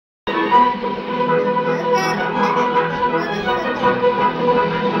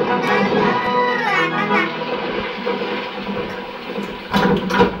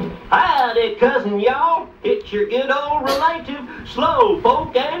it's your good old relative,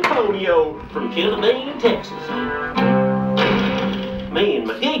 Slowpoke Antonio from Chilabine, Texas. Me and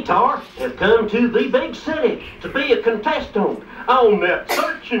my guitar have come to the big city to be a contestant on that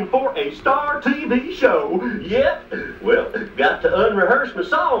Searching for a Star TV show. Yep, well, got to unrehearse my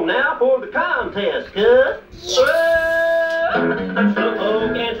song now for the contest, cuz. Well, I'm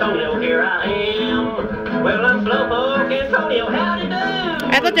Slowpoke Antonio, here I am. Well, I'm Slowpoke Antonio, howdy do?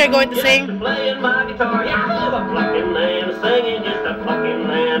 I thought they were going to sing. Just playing my guitar, yeah, a plucking and a singing, just a plucking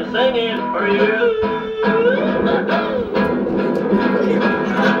and a singing for you.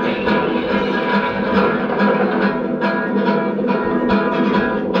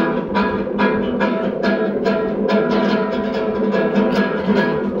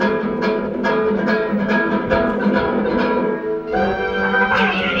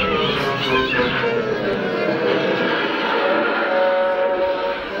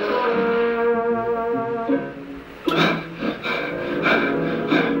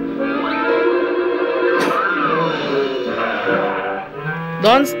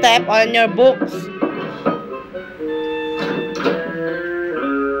 Don't step on your books.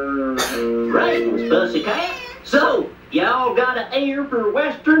 Greetings, pussycat. So, y'all got an ear for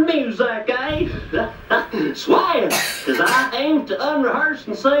Western music, eh? Swell, cause I aim to unrehearse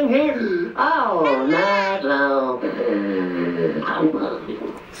and sing here all night long.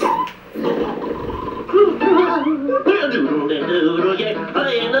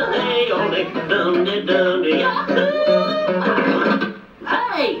 Playing the hay on it, dum-de-dum-de, yeah.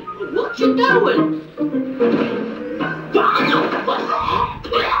 Hey, what you doing?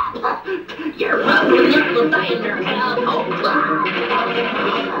 You're rubbing up the dander, cowpoke.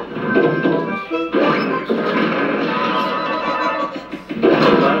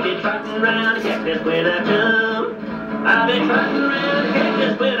 I'll be trotting around to catch this when I come. I'll be trotting around to catch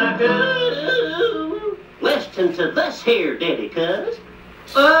this when I come. Listen to this here, daddy, cuz.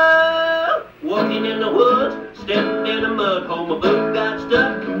 Walking in the woods, stepped in a mud hole, my boot got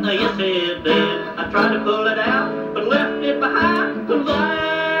stuck, yes it did. I tried to pull it out, but left it behind, and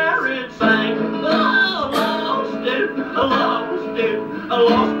there it sank. Oh, lost it, I lost it, I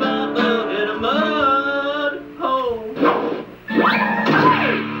lost my boot in a mud hole.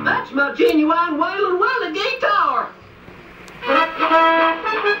 Hey, that's my genuine Waylon Willie guitar.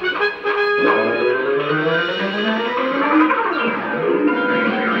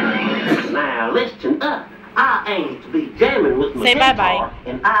 Now listen up. I aim to be jamming with my guitar, bye-bye.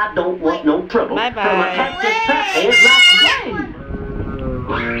 and I don't want no trouble. Bye-bye. From a cactus pet hands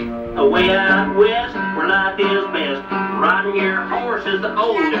like the away out west, where life is best. Riding your horse is the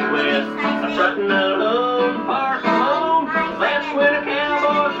oldest west. I'm strutting along.